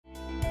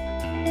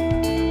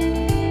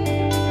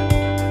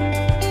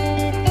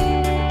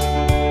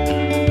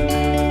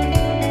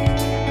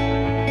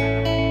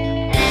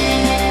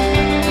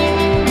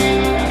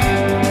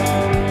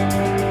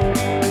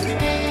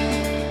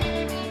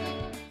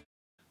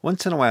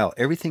Once in a while,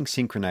 everything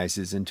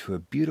synchronizes into a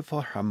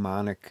beautiful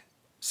harmonic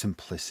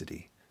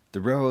simplicity.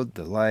 The road,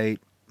 the light,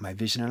 my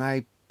vision, and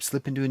I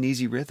slip into an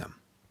easy rhythm.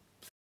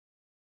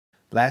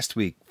 Last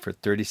week, for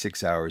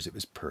 36 hours, it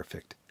was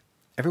perfect.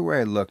 Everywhere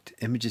I looked,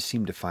 images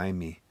seemed to find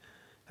me.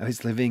 I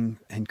was living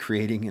and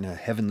creating in a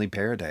heavenly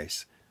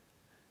paradise.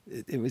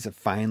 It was a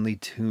finely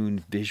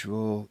tuned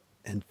visual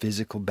and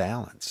physical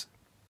balance.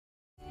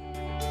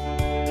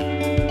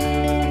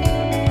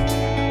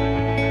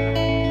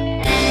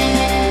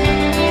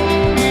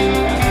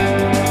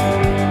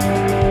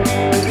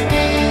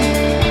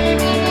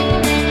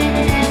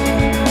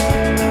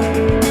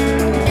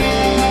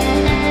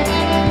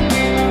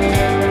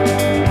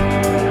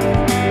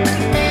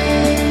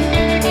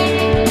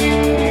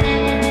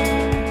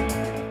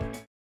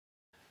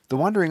 The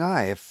Wandering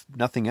Eye, if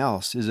nothing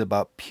else, is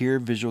about pure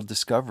visual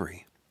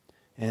discovery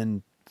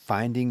and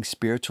finding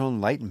spiritual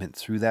enlightenment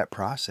through that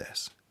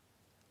process.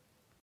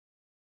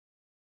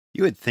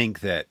 You would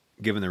think that,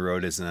 given the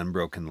road is an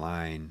unbroken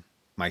line,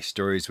 my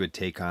stories would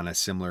take on a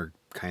similar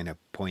kind of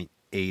point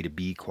A to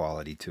B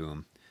quality to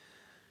them.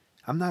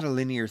 I'm not a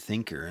linear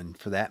thinker, and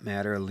for that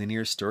matter, a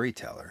linear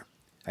storyteller.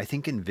 I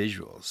think in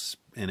visuals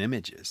and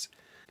images.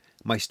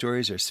 My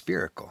stories are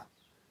spherical.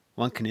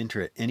 One can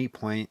enter at any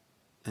point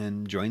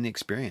and join the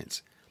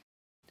experience.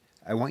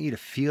 I want you to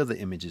feel the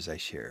images I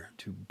share,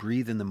 to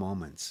breathe in the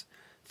moments,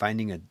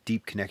 finding a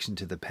deep connection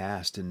to the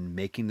past and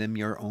making them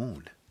your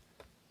own.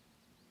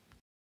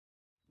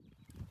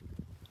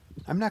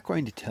 I'm not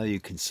going to tell you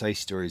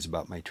concise stories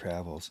about my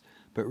travels,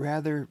 but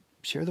rather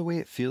share the way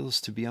it feels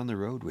to be on the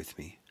road with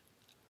me.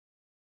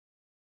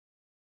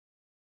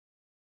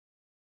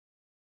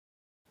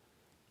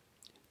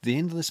 The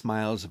endless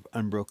miles of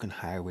unbroken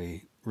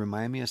highway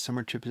remind me of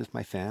summer trips with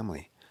my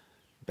family.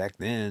 Back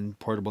then,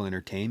 portable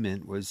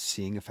entertainment was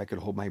seeing if I could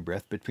hold my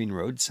breath between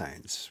road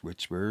signs,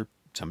 which were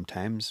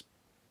sometimes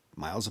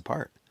miles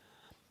apart.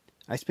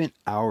 I spent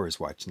hours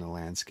watching the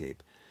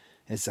landscape.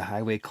 As the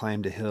highway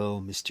climbed a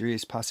hill,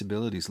 mysterious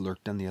possibilities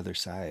lurked on the other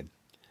side.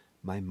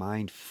 My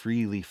mind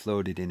freely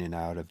floated in and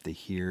out of the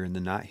here and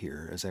the not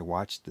here as I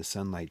watched the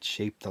sunlight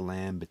shape the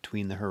land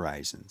between the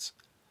horizons.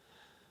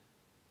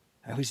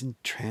 I was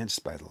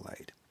entranced by the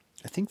light.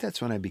 I think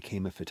that's when I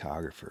became a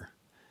photographer.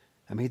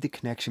 I made the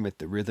connection with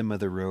the rhythm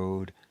of the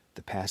road,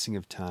 the passing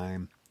of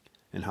time,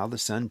 and how the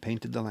sun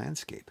painted the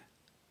landscape.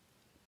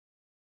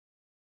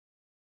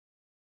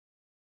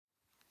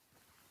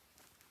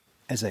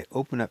 As I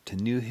open up to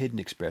new hidden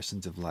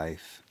expressions of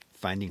life,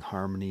 finding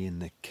harmony in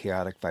the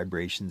chaotic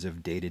vibrations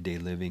of day-to-day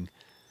living,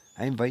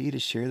 I invite you to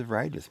share the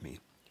ride with me.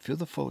 Feel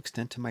the full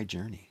extent of my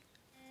journey.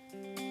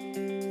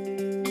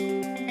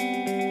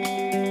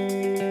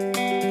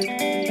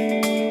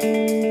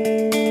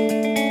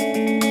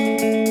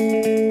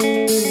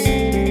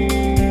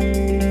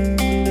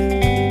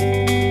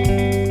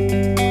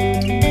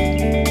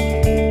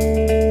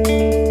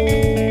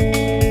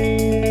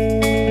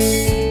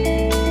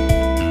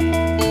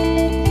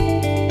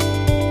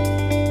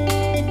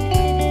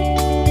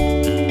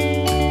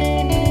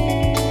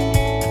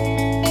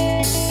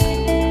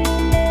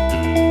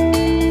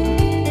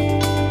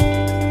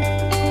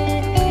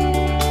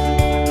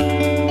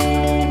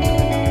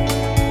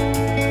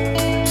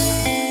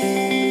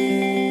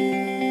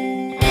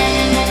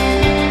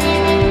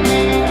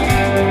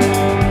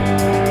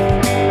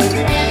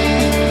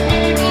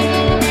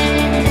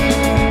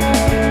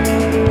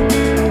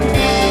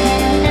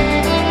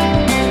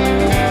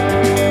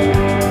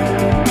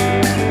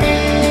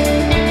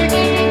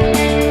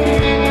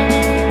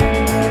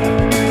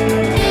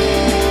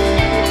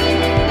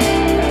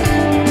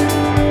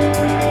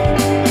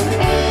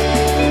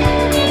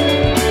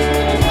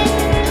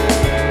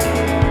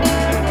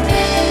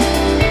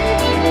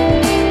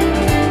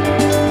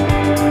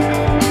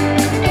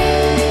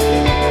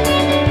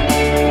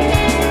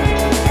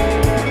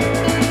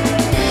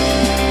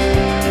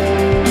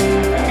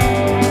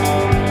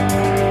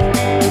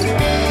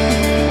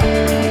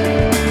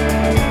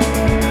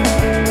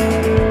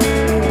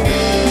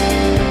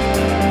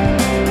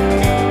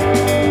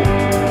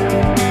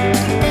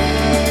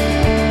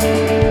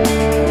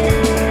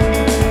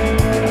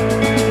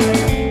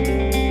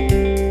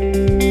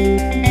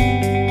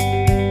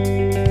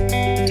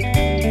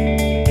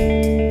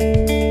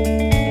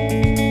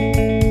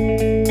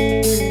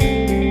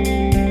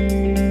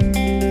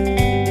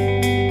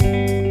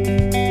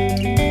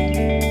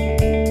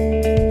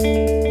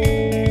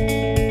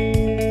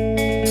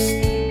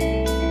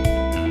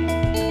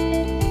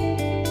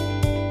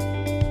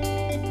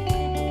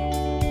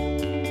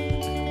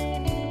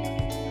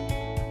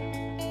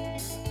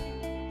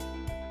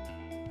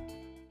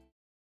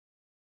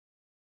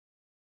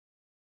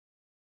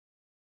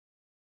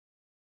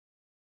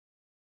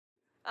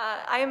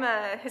 I'm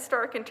a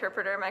historic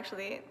interpreter. I'm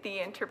actually the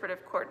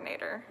interpretive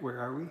coordinator. Where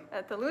are we?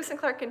 At the Lewis and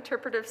Clark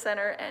Interpretive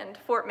Center and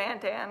Fort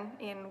Mandan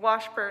in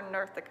Washburn,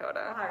 North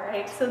Dakota. All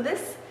right, so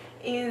this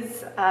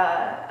is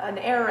an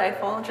air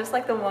rifle, just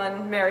like the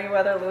one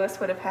Meriwether Lewis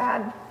would have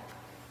had.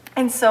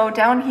 And so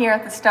down here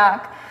at the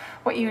stock,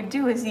 what you would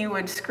do is you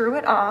would screw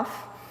it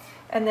off,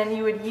 and then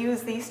you would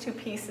use these two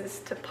pieces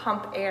to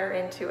pump air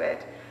into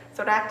it.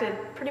 So it acted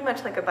pretty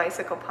much like a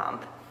bicycle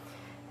pump.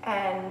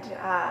 And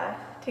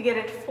to get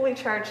it fully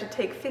charged, it'd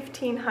take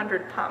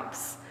 1,500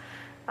 pumps.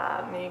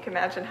 And you can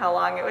imagine how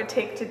long it would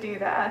take to do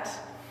that.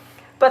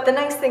 But the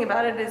nice thing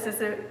about it is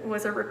it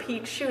was a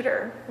repeat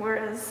shooter,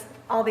 whereas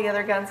all the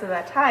other guns of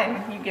that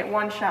time, you get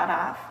one shot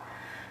off.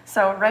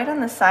 So right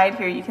on the side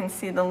here, you can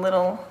see the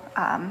little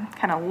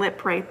kind of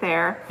lip right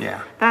there.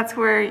 Yeah. That's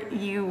where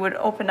you would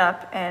open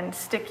up and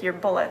stick your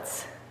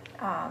bullets.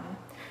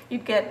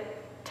 You'd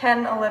get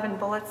 10, 11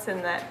 bullets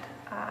in that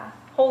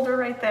holder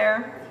right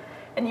there,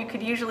 and you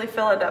could usually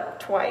fill it up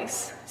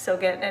twice, so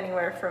get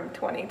anywhere from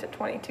 20 to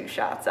 22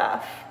 shots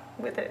off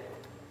with it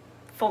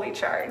fully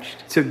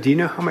charged. So do you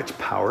know how much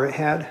power it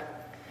had?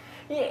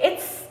 Yeah,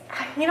 it's,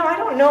 I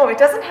don't know. It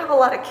doesn't have a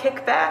lot of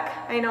kickback,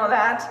 I know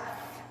that.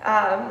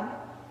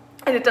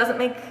 And it doesn't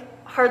make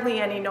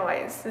hardly any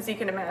noise, as you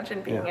can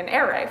imagine, being an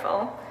air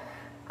rifle.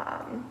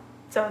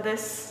 So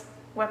this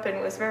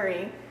weapon was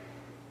very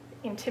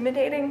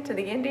intimidating to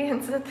the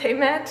Indians that they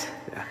met.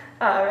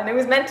 Yeah. And it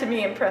was meant to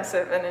be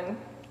impressive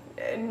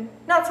and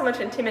not so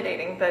much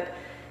intimidating, but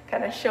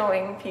kind of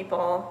showing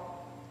people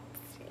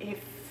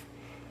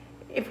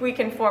if we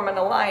can form an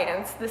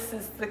alliance, this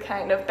is the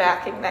kind of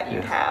backing that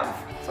you'd have,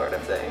 sort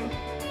of thing.